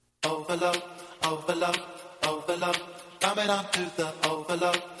overload, overload, overload. Coming on to the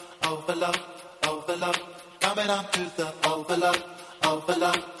overload, overload, overload. Coming on to the overload,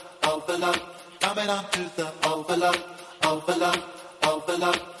 overload, overload. Coming on to the overload, overload,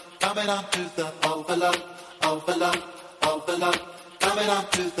 overload. Coming on to the overload, overload, overload. Coming on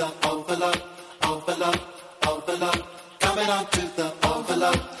to the overload, overload, overload. Coming on to the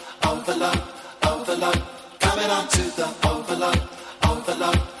overload, overload, overload. Coming on to the overload,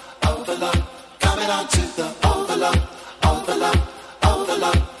 overload, overload. Coming on to the overload, overload,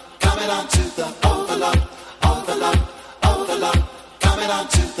 overload. Coming on to the overload, overload, overload. Coming on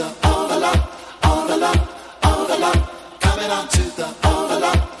to the overload, overload, overload. Coming on to the overload, overload, overload. Coming on to the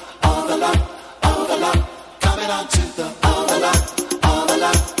overload, overload, overload. Coming on to the overload,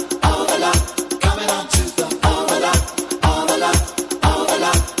 overload, overload. Coming on to the overload, overload,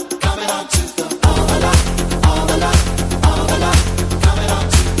 overload. Coming on to the overload, overload, overload. Coming on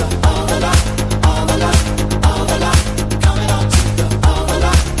to the overload, overload, overload. Coming on to the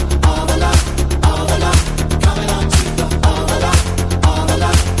overload, overload, overload. Coming on to the overload, overload, overload. Coming on to the overload,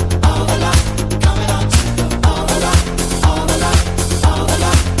 overload, overload. Coming on to the overload, overload, overload.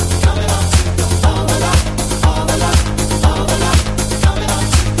 Coming on to the overload, overload, overload. Coming on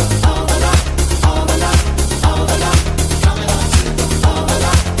to the overload, overload, overload. Coming on to the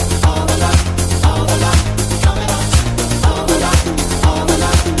overload, overload, overload. Coming on to the overload, overload, overload. Coming on to the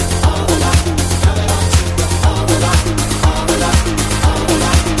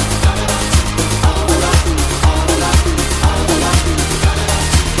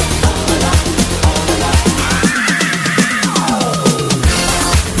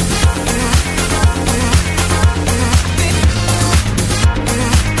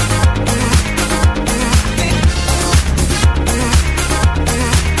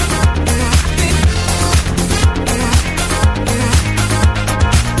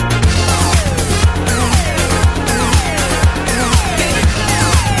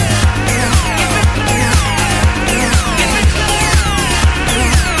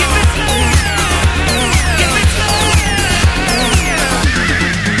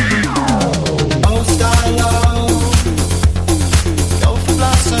oh, stylo, go for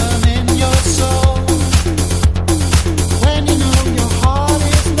blossom in your soul. When you know your heart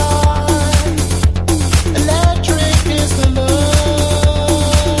is light, electric is the love.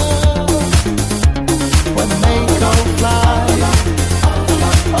 When they go fly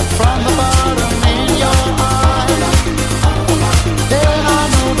up from the bottom in your eye, then I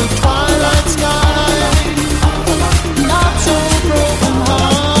know the twilight sky, not so broken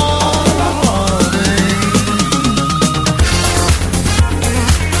hearted.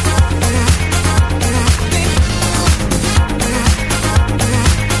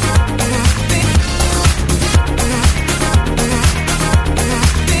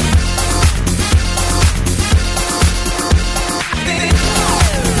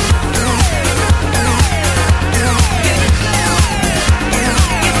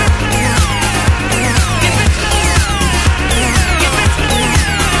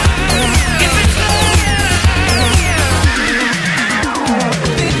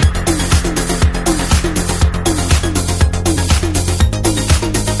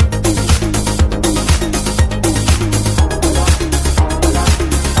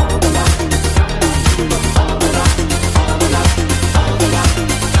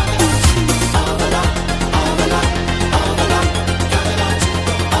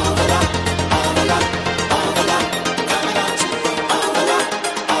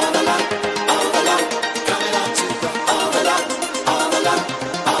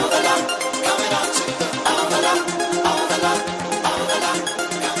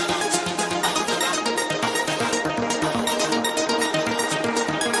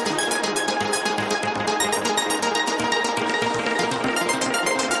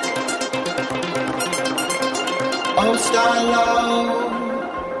 Oh, stylo,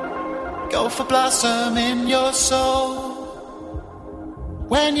 go for blossom in your soul.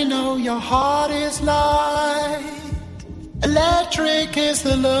 When you know your heart is light, electric is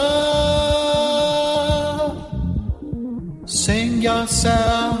the love. Sing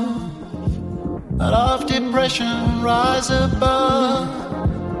yourself out of depression, rise above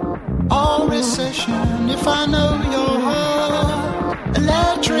all recession. If I know your heart,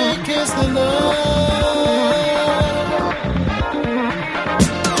 electric is the love.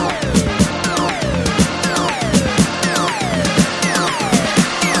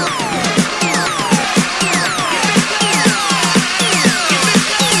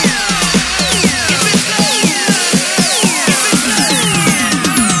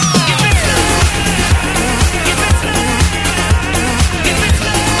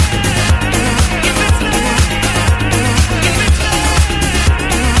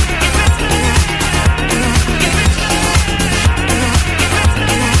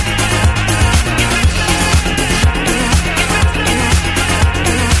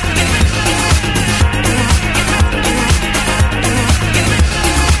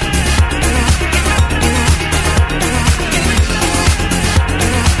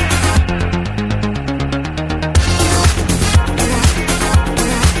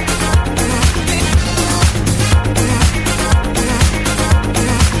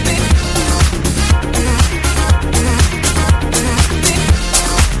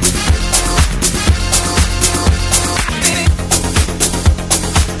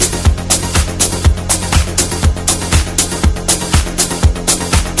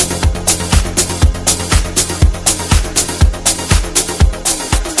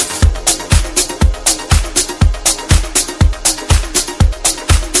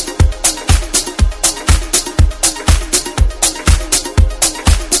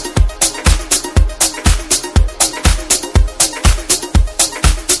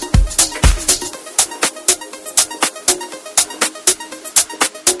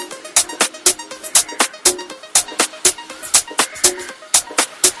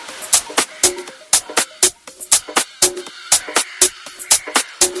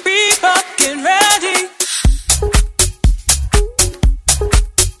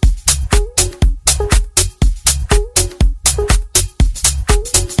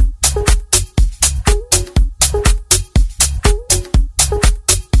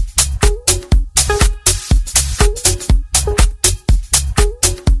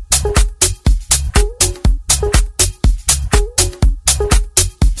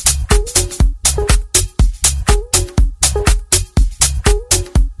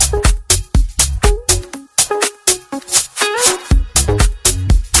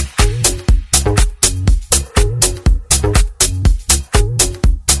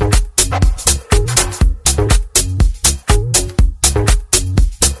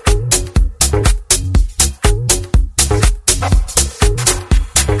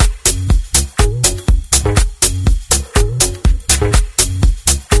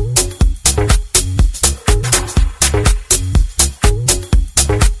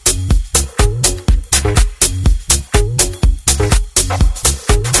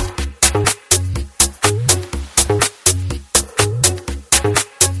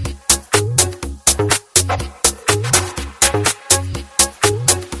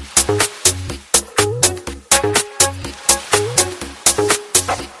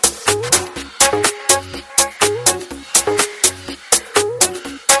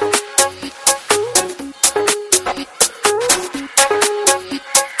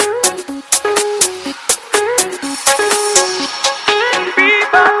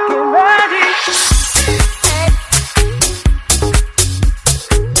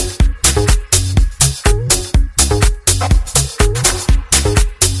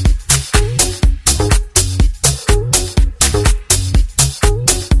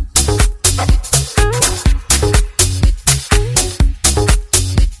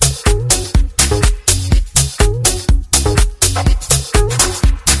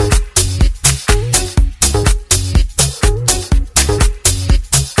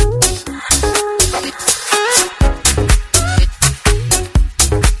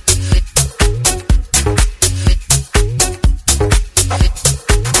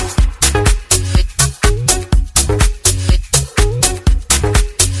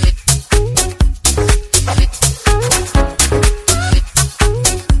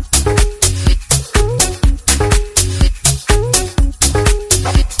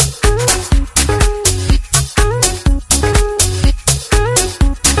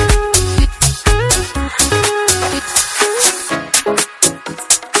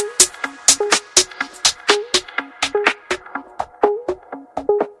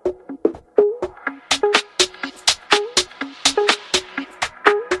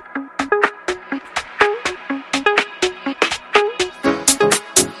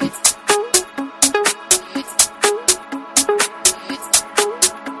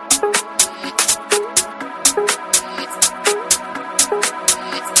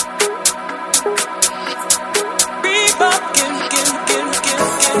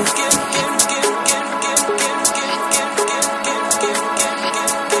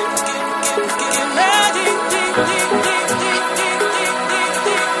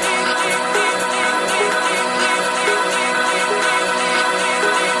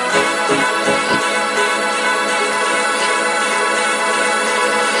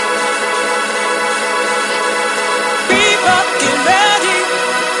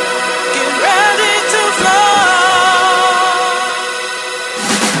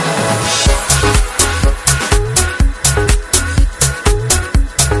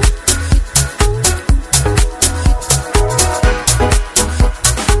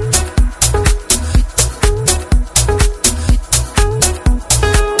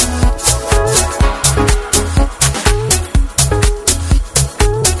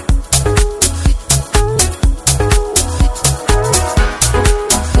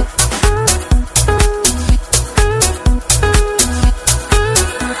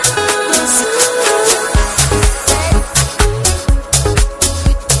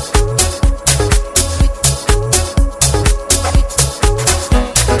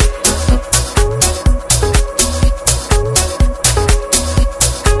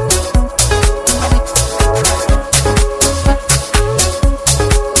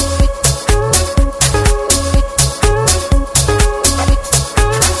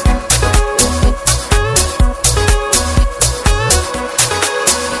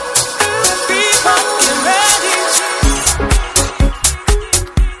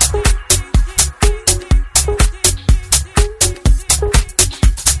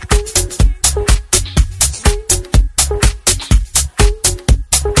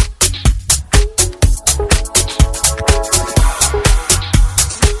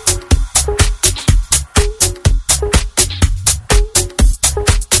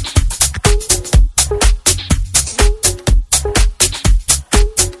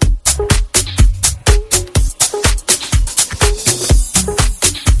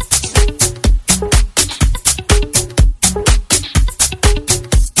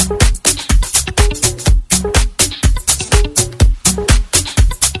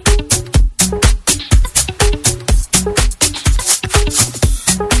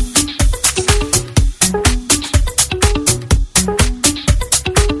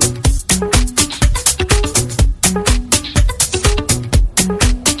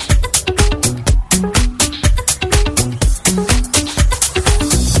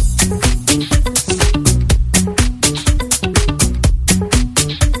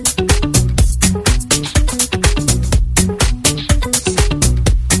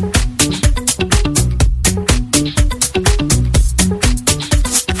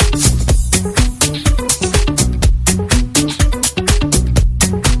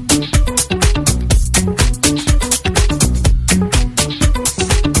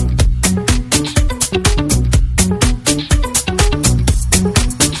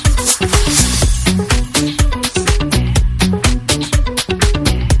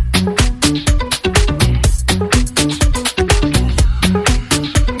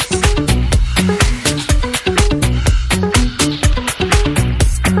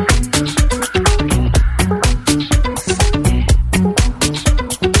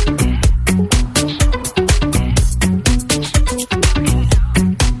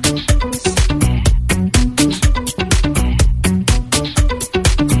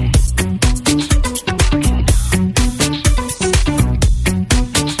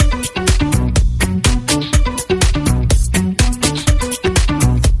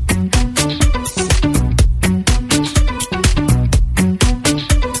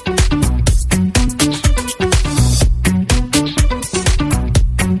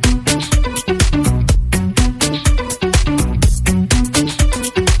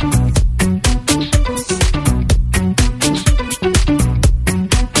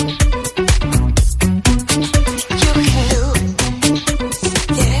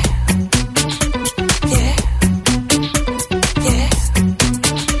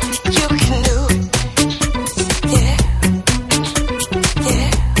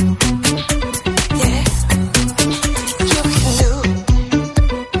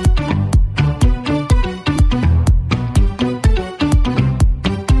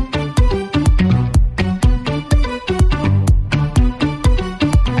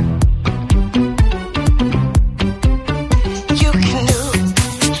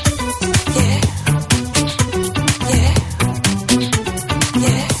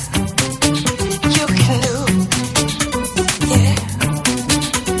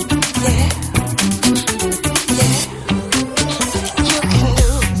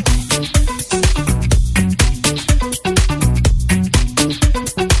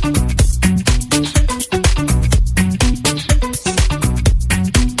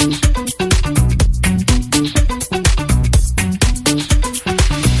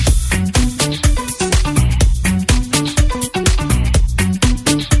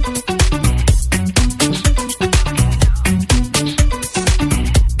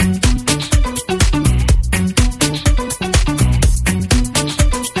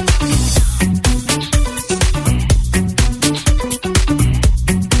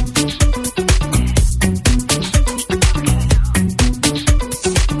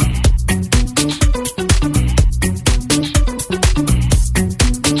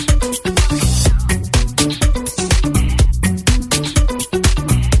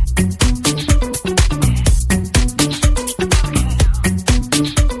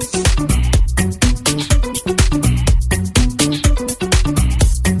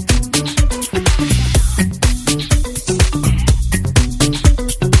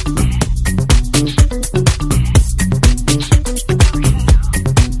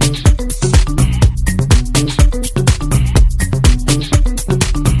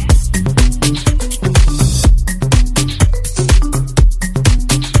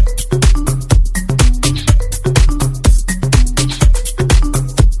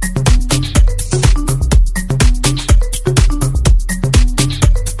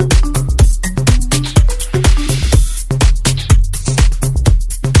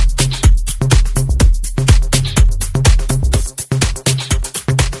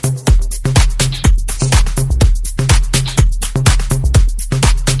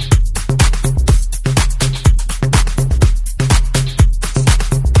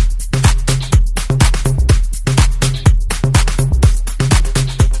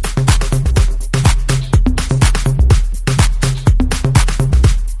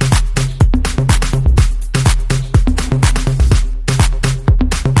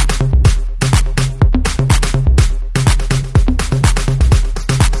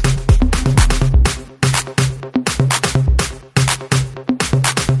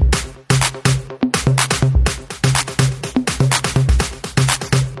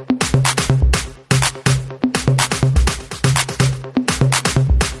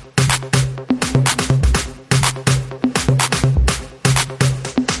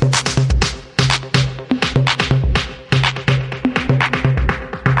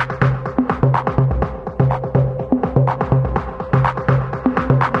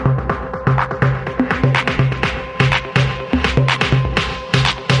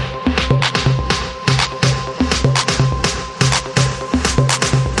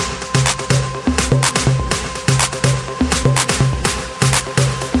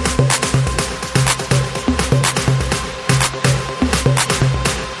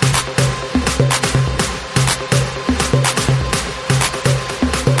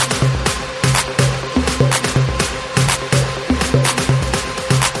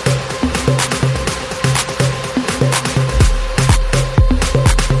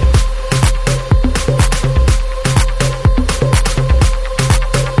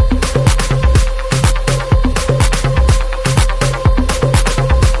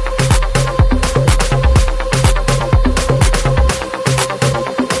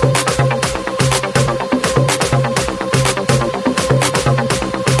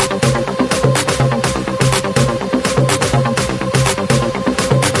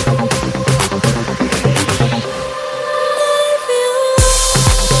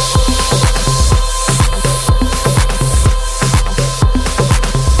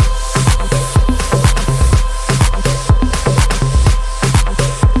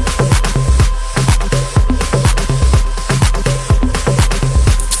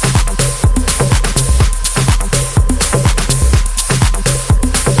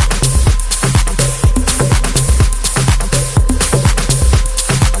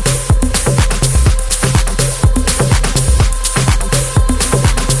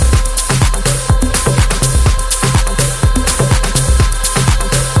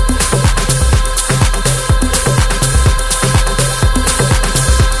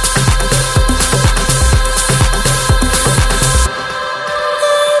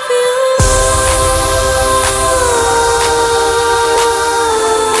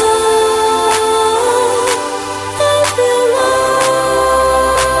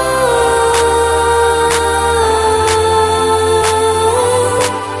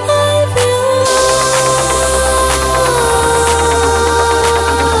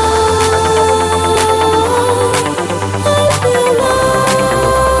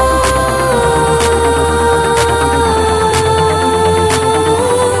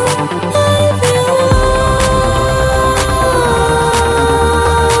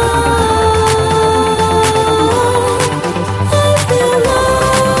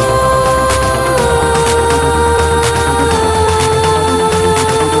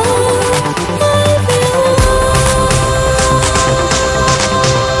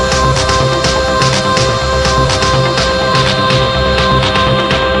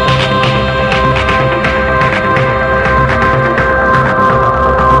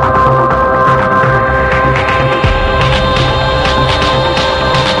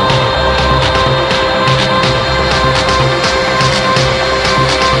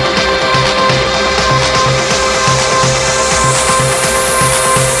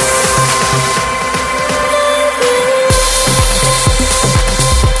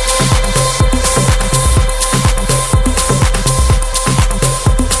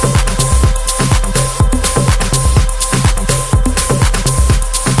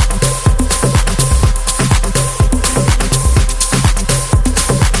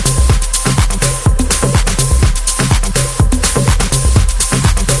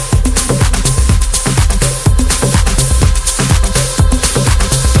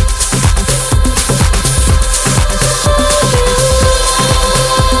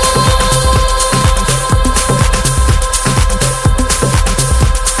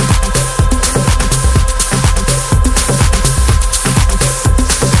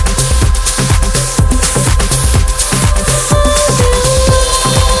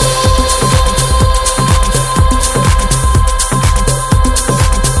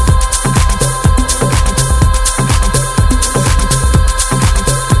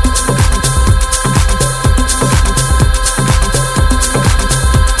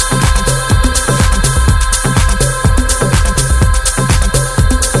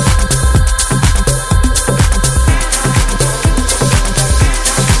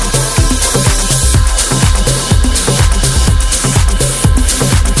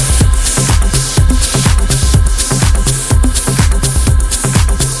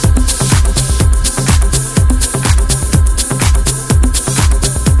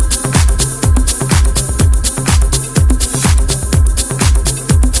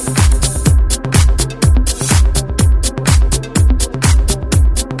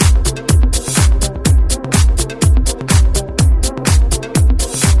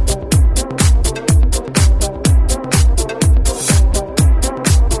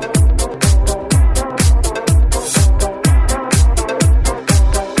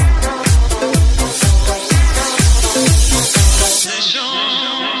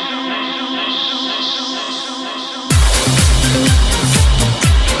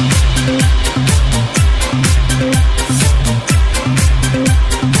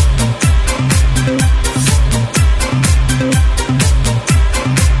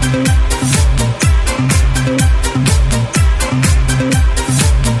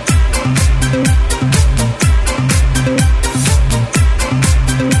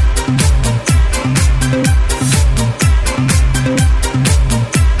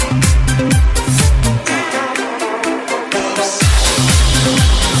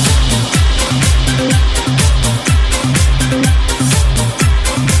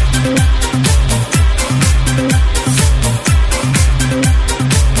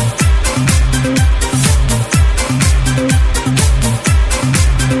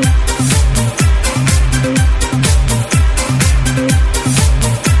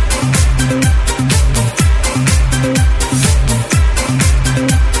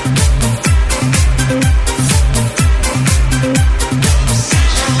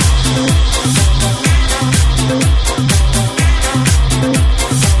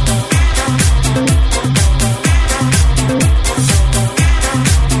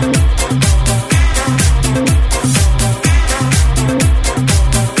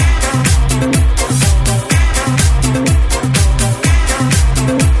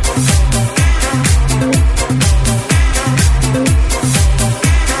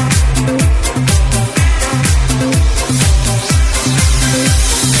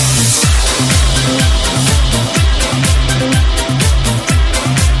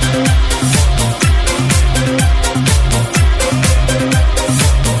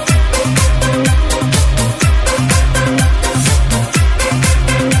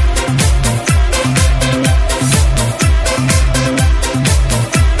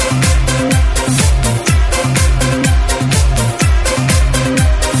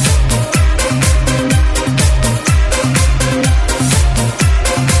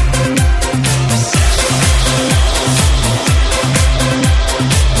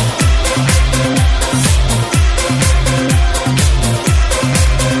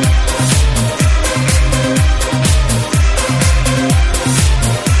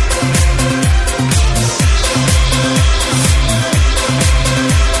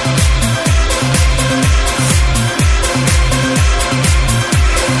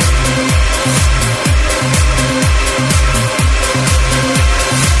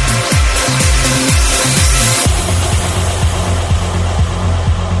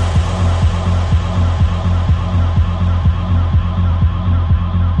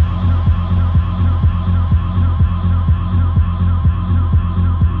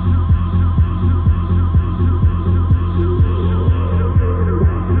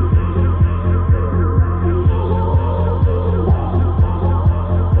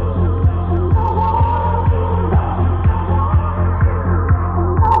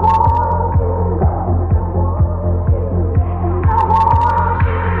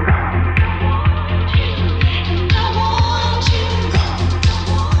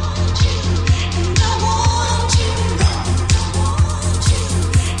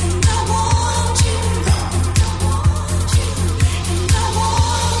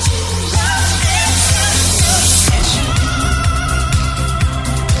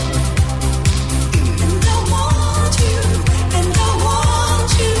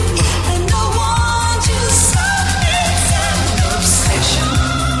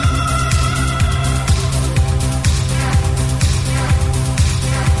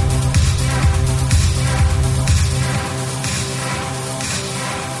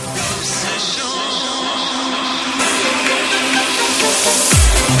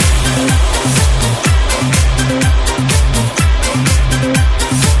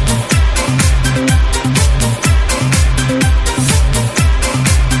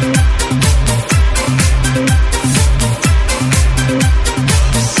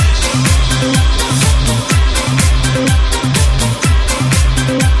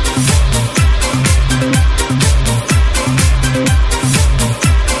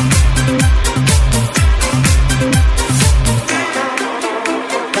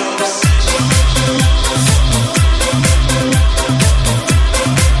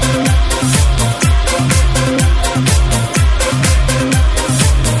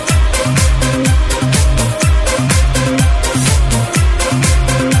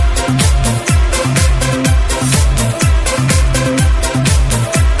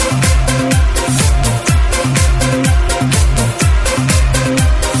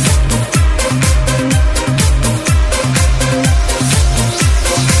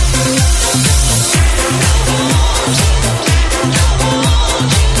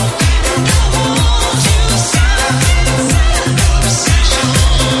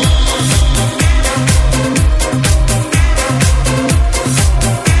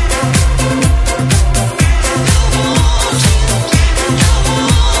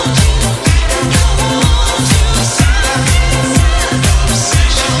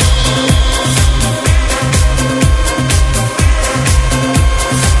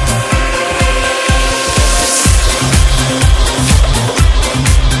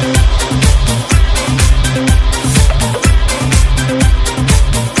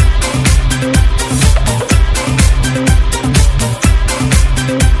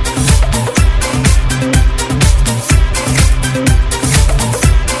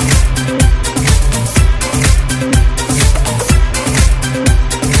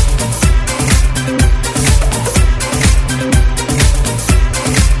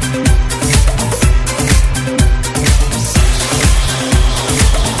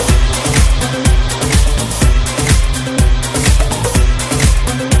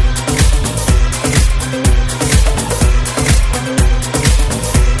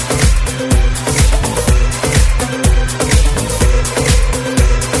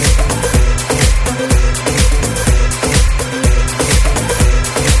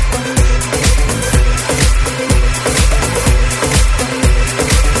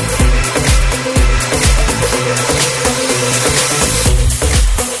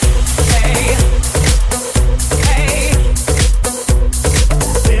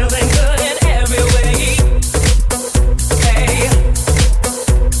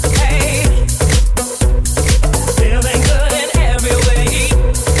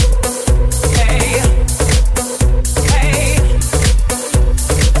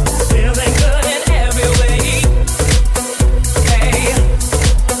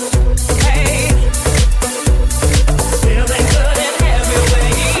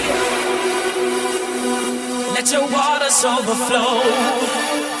 hearts overflow,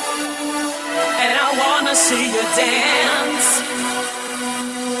 and I wanna see you dance.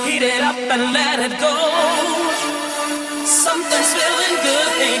 Heat it up and let it go. Something's feeling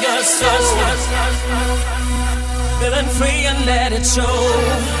good in your soul. Feeling free and let it show.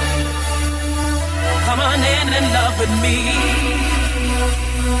 Come on in and love with me.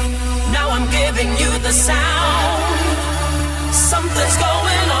 Now I'm giving you the sound. Something's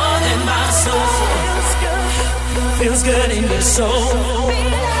going on in my soul. Feels good in your soul.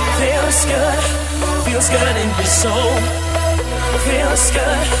 Feels good. Feels good in your soul. Feels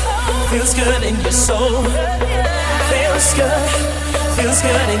good. Feels good in your soul. Feels good. Feels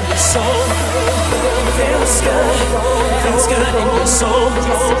good in your soul. Feels good. Feels good in your soul.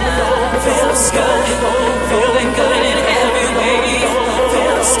 Feels good. Feeling good in every way.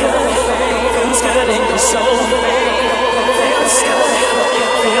 Feels good. Feels good in your soul. Feels good.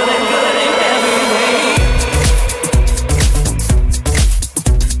 Feeling good in every way.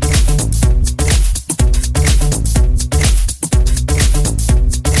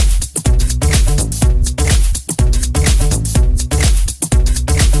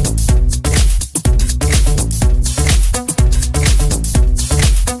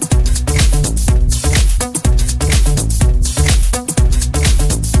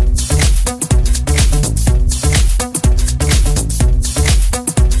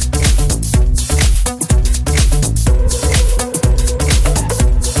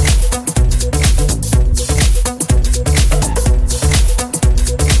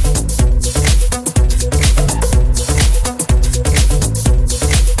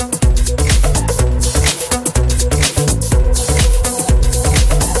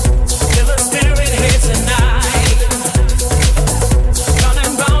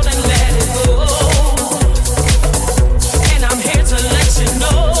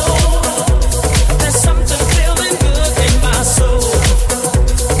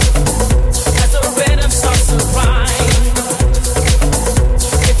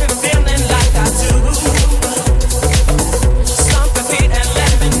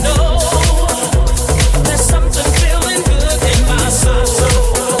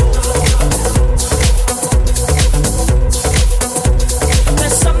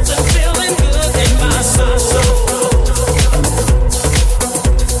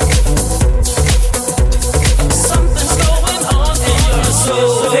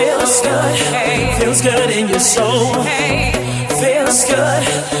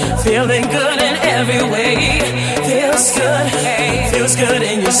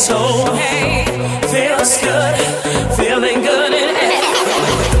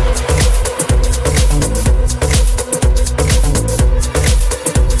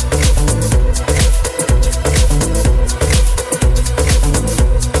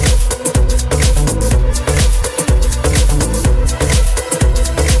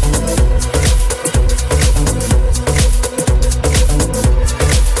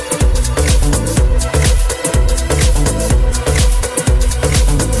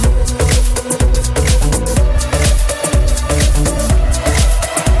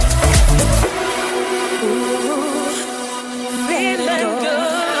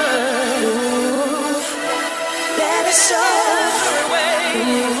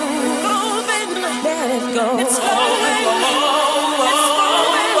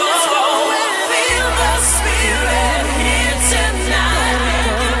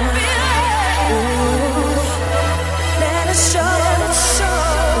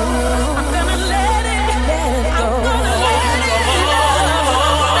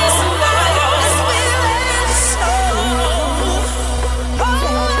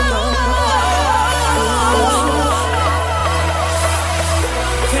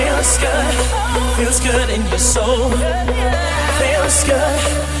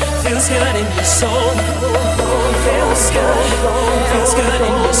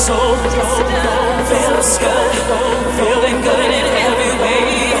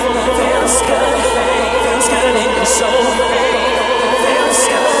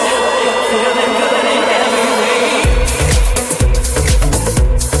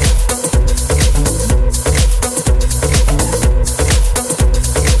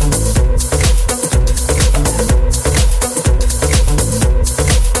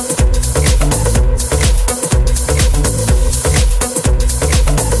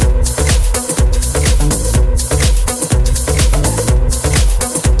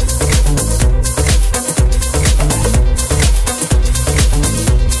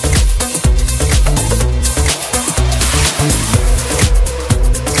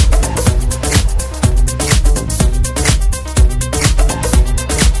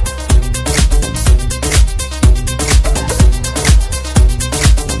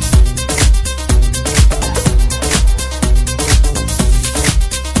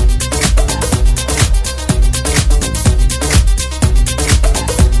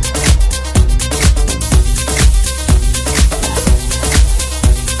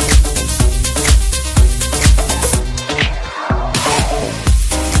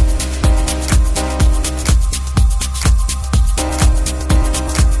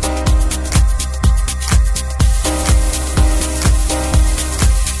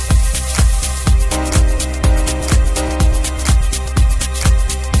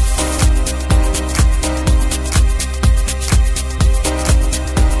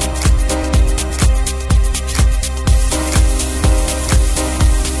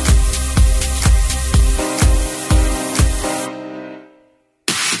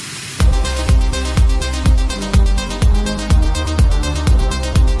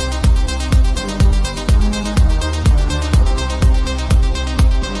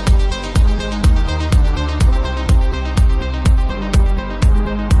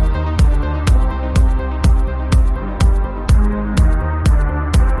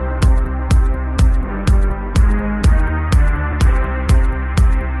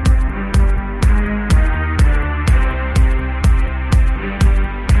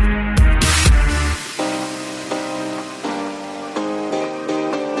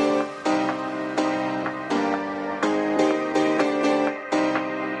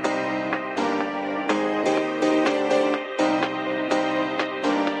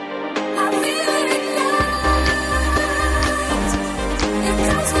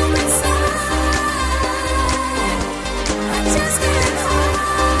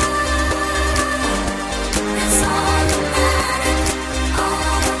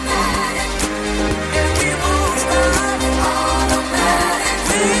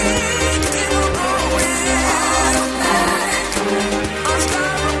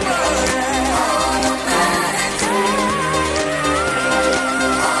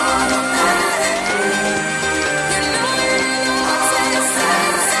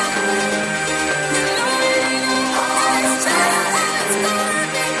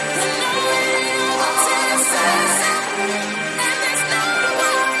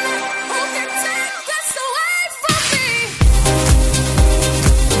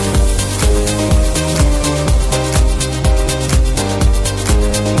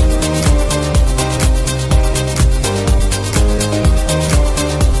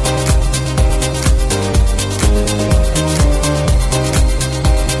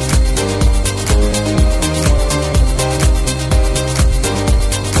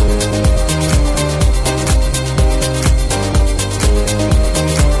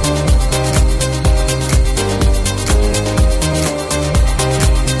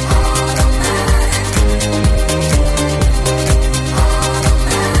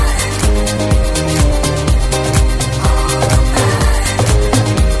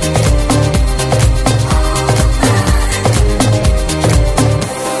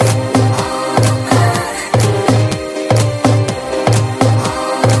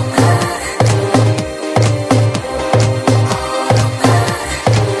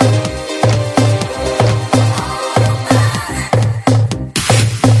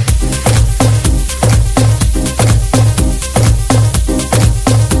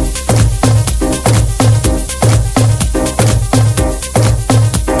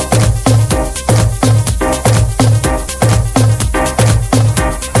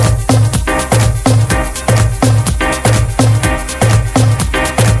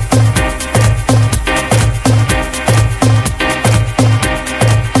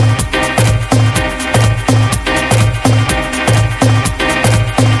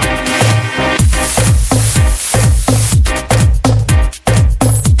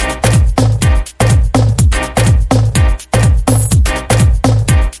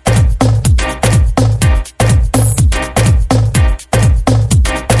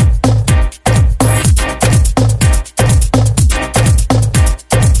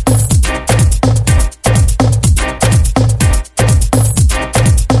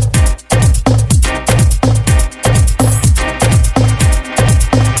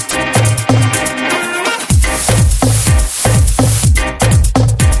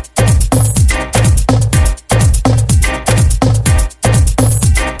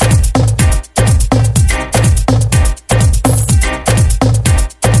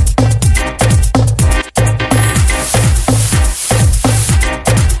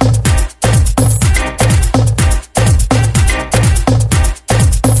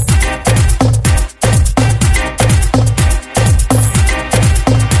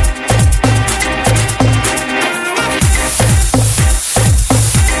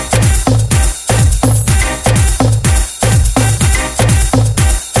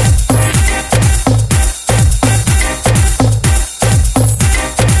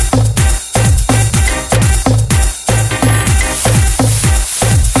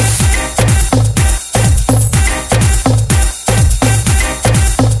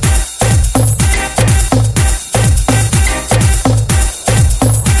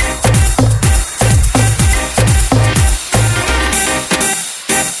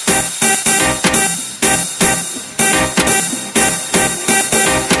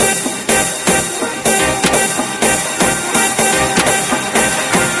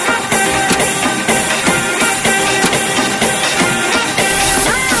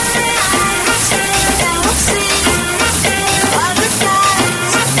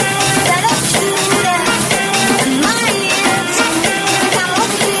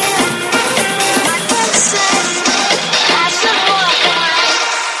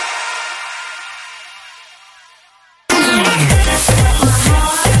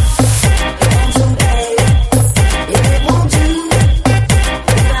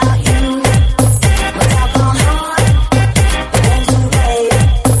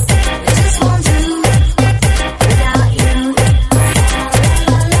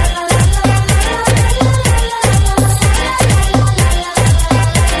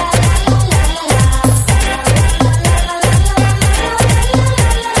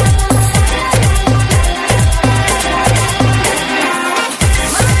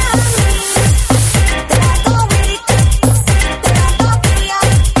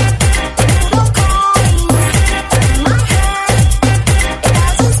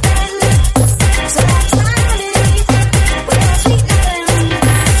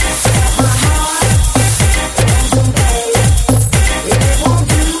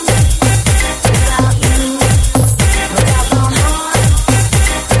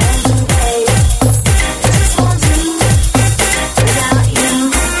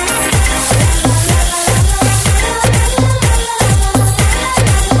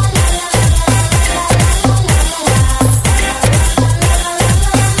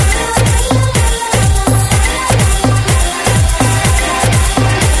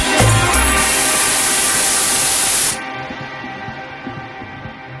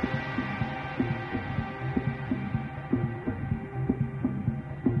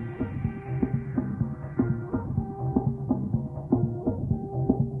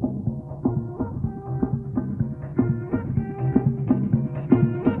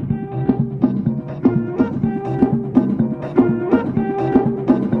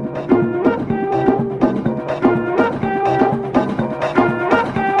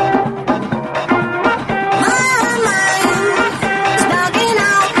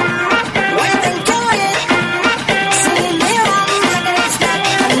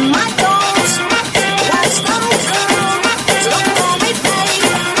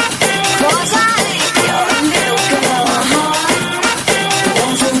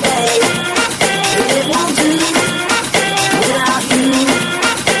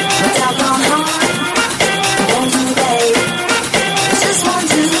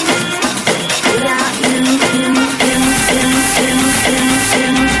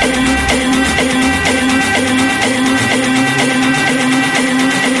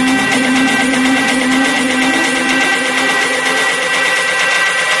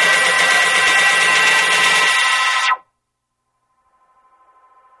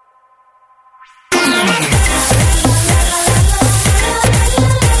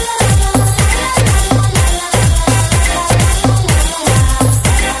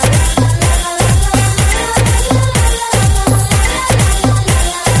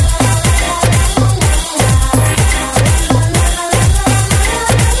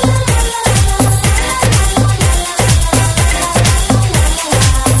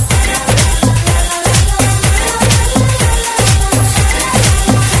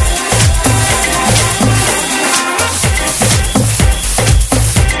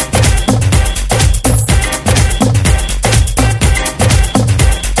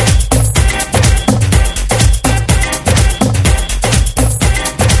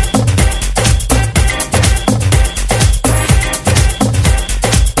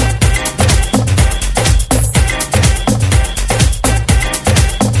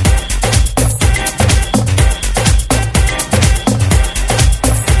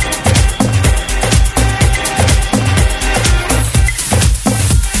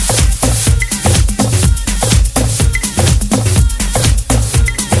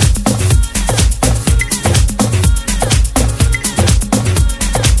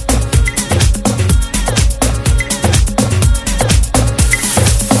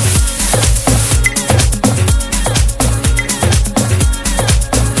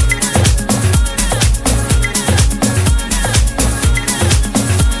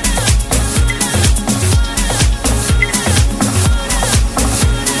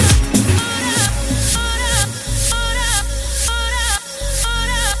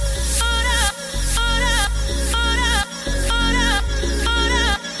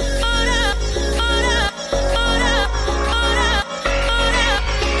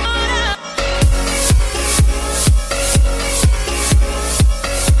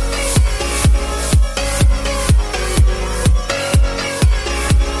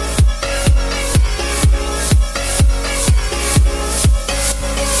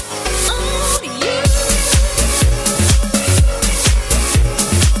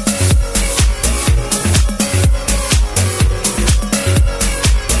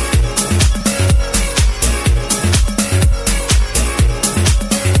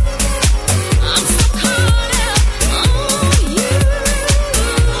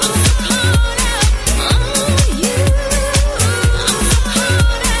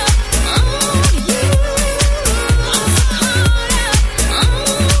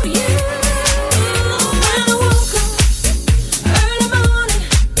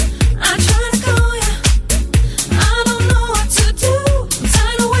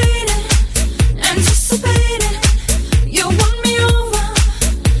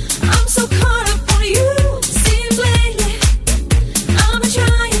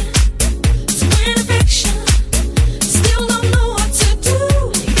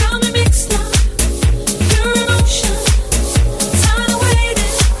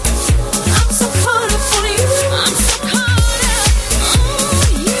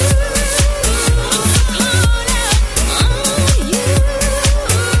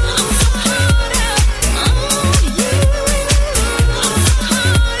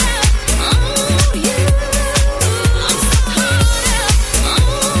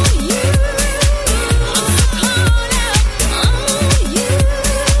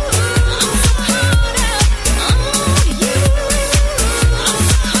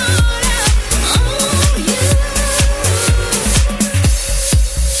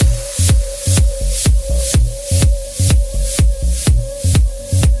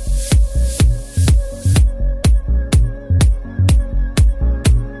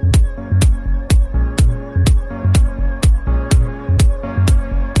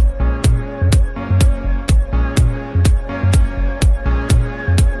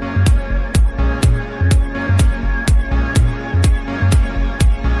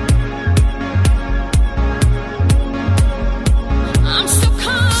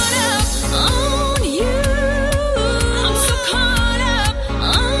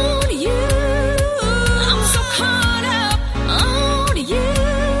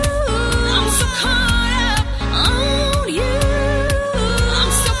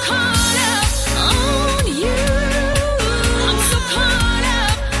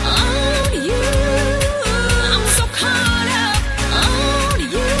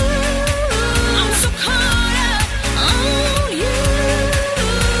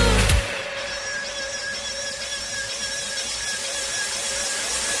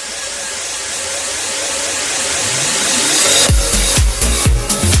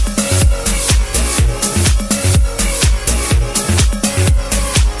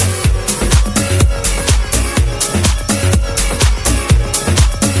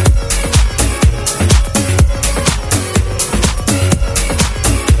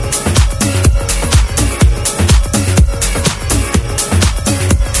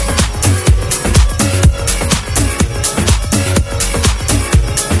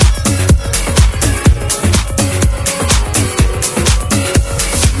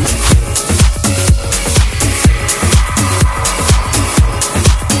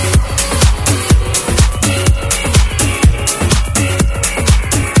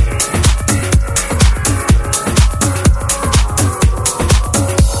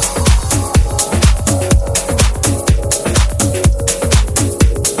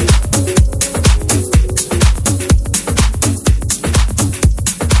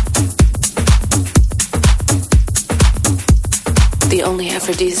 The only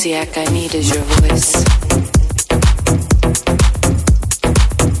aphrodisiac I need is your voice.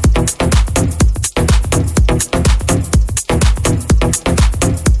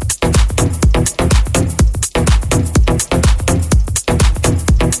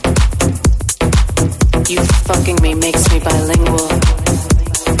 You fucking me makes me bilingual.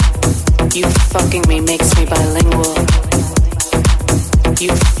 You fucking me makes me bilingual.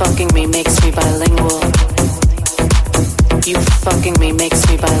 You fucking me makes me bilingual. You fucking me makes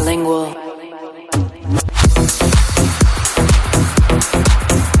me bilingual.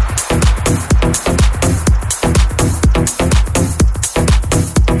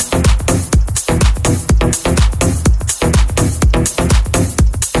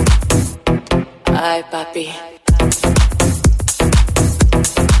 Ay, papi.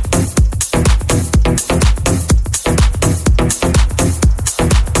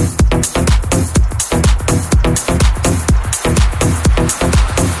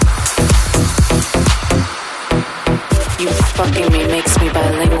 You fucking me makes me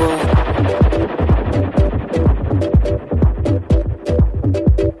bilingual.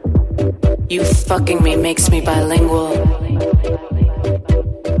 You fucking me makes me bilingual.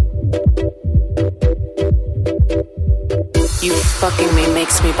 You fucking me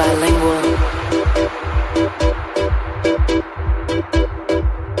makes me bilingual.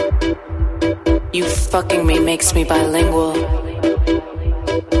 You fucking me makes me bilingual.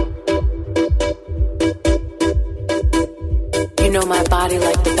 You know my body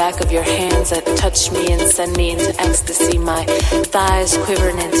like the back of your hands that touch me and send me into ecstasy. My thighs quiver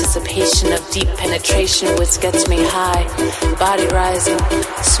in anticipation of deep penetration, which gets me high. Body rising,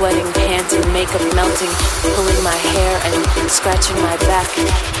 sweating, panting, makeup melting, pulling my hair and scratching my back.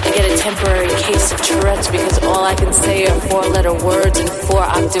 I get a temporary case of Tourette's because all I can say are 4-letter words in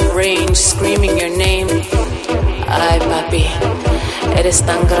 4-octave range, screaming your name. Ay, papi, eres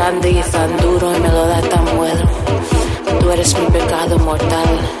tan grande y tan duro y me lo da tan bueno. Tú eres mi pecado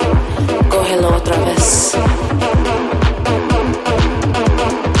mortal. Cógelo otra vez.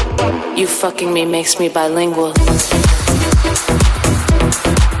 You fucking me makes me bilingual.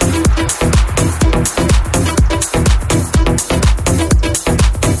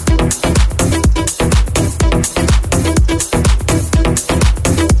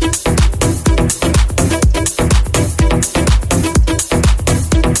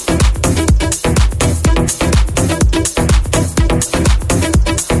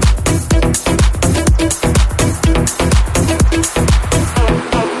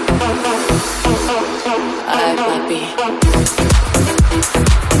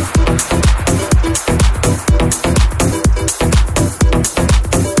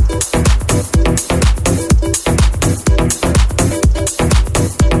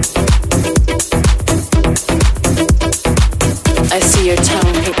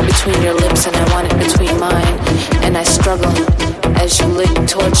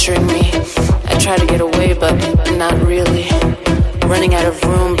 Torturing me. I try to get away, but not really. Running out of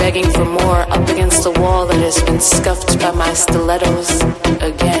room, begging for more, up against the wall that has been scuffed by my stilettos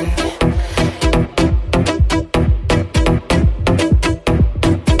again.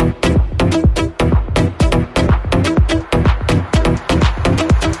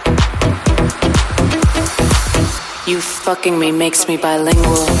 You fucking me makes me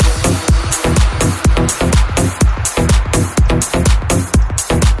bilingual.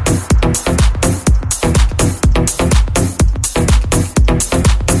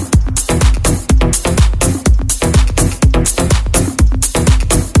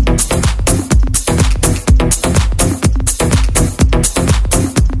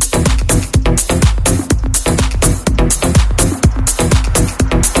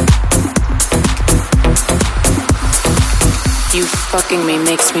 Fucking me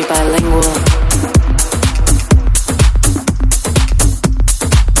makes me bilingual.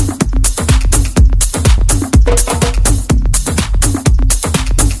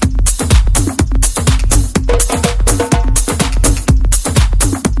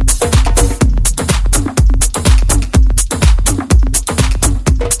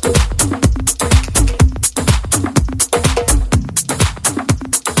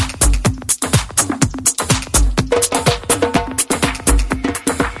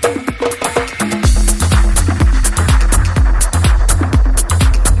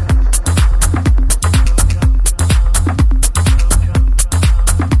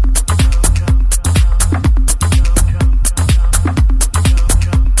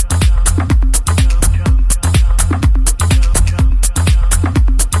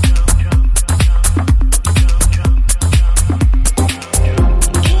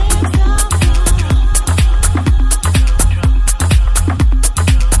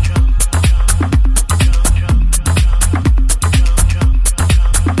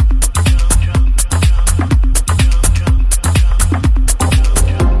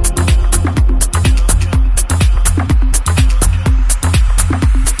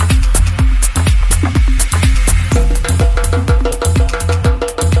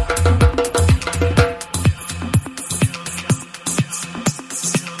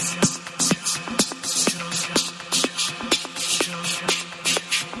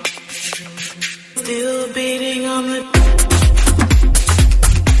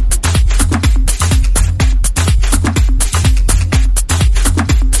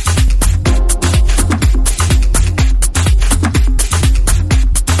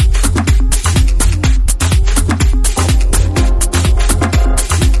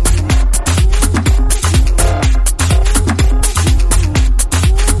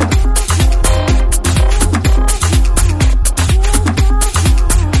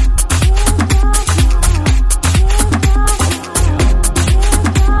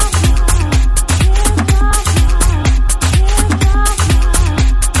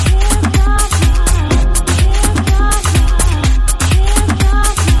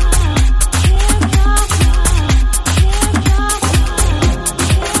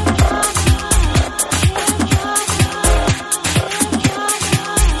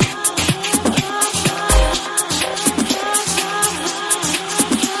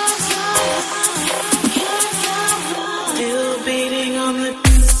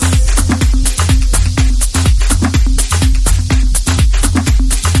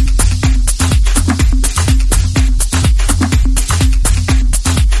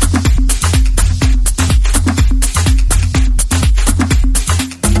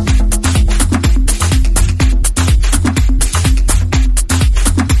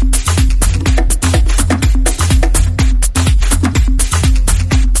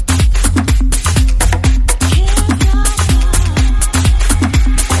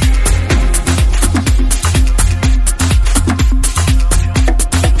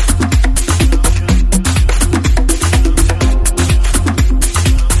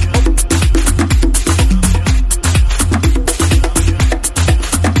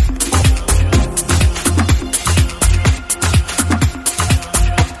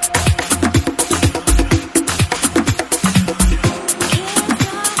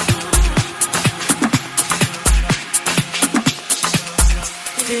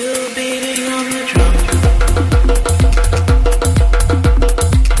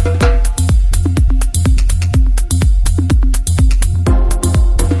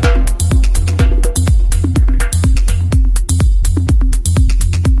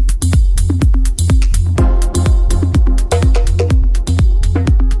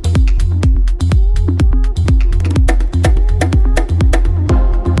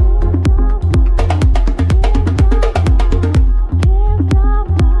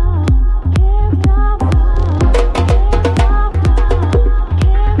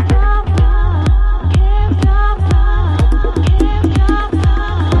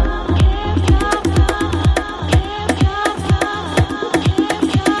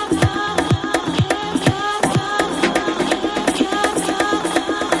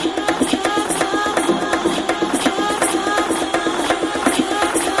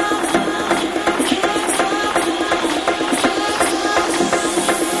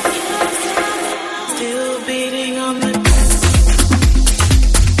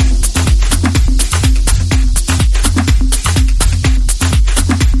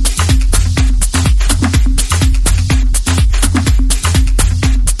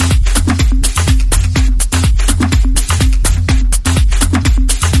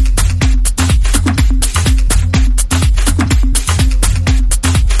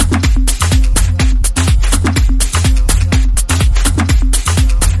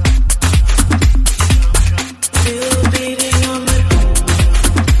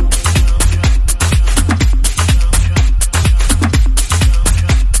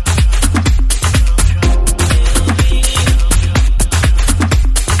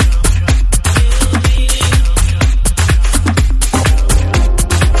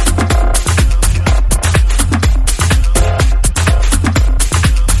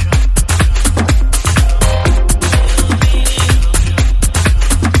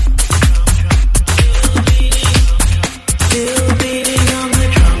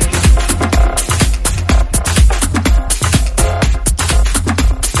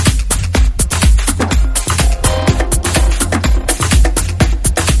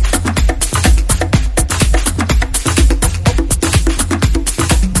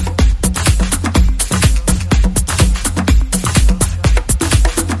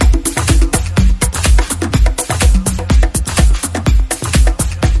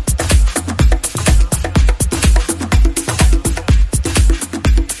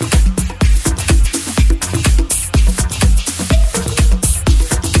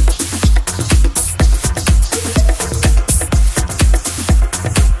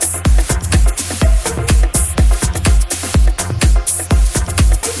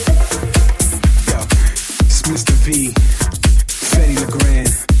 V, Fetty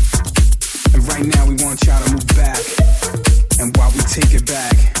LeGrand. And right now we want y'all to move back. And while we take it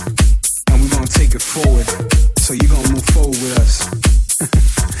back, and we gonna take it forward. So you gonna move forward with us.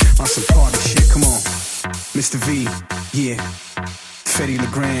 On some party shit, come on. Mr. V, yeah, Fetty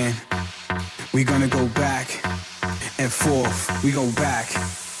LeGrand. We gonna go back and forth. We go back,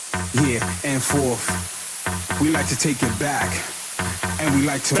 yeah, and forth. We like to take it back, and we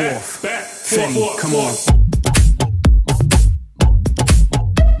like to forth. Fetty, come on.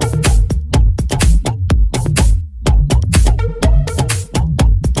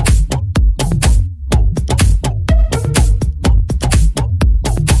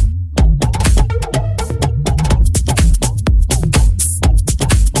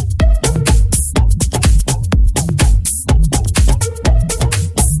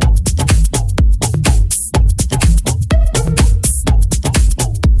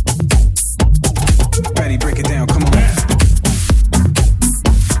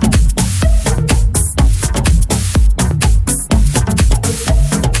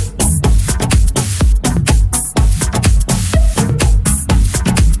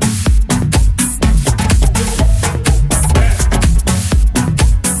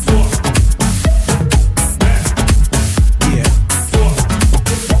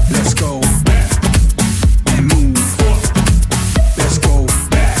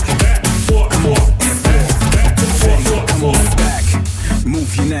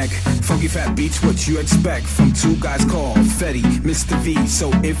 You expect from two guys called Fetty, Mr. V.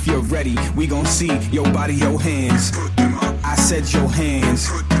 So if you're ready, we gon' see your body, your hands. I said your hands.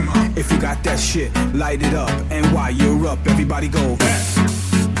 If you got that shit, light it up. And while you're up, everybody go back,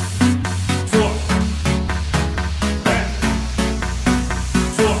 forth, back,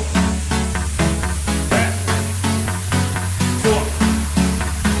 forth, back,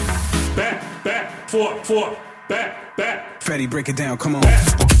 forth, back, forth, back. Fetty, break it down, come on.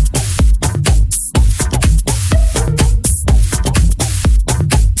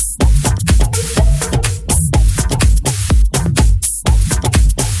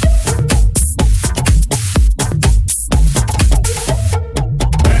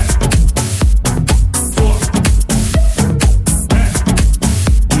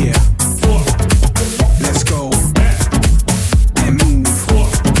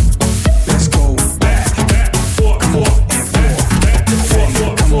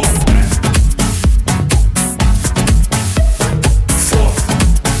 Come on.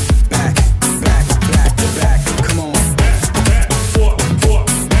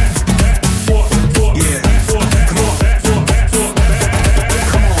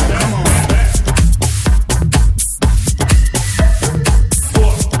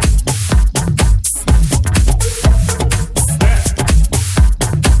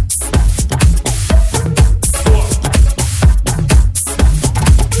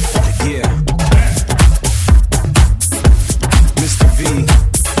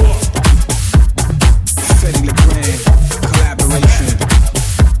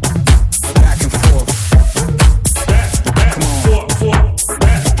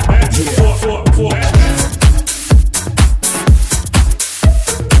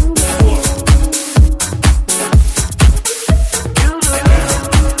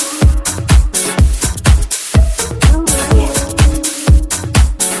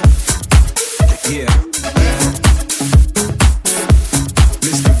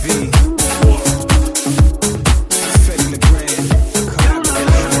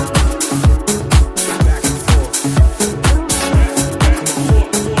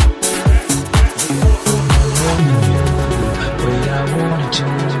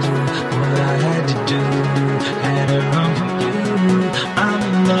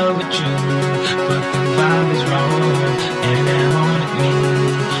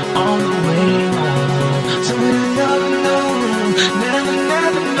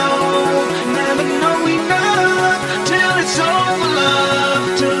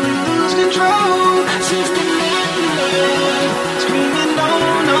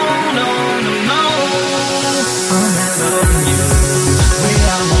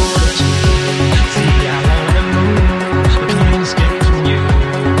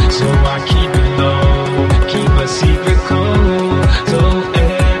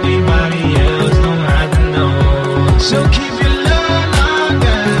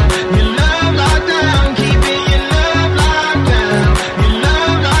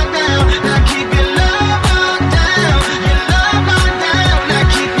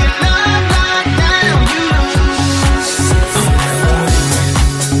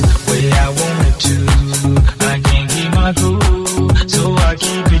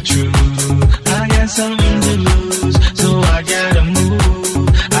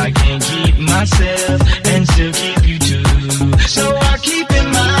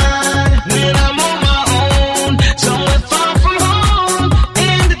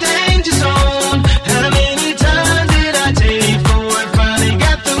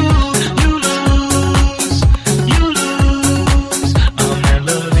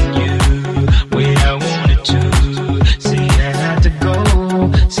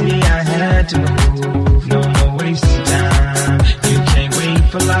 to know.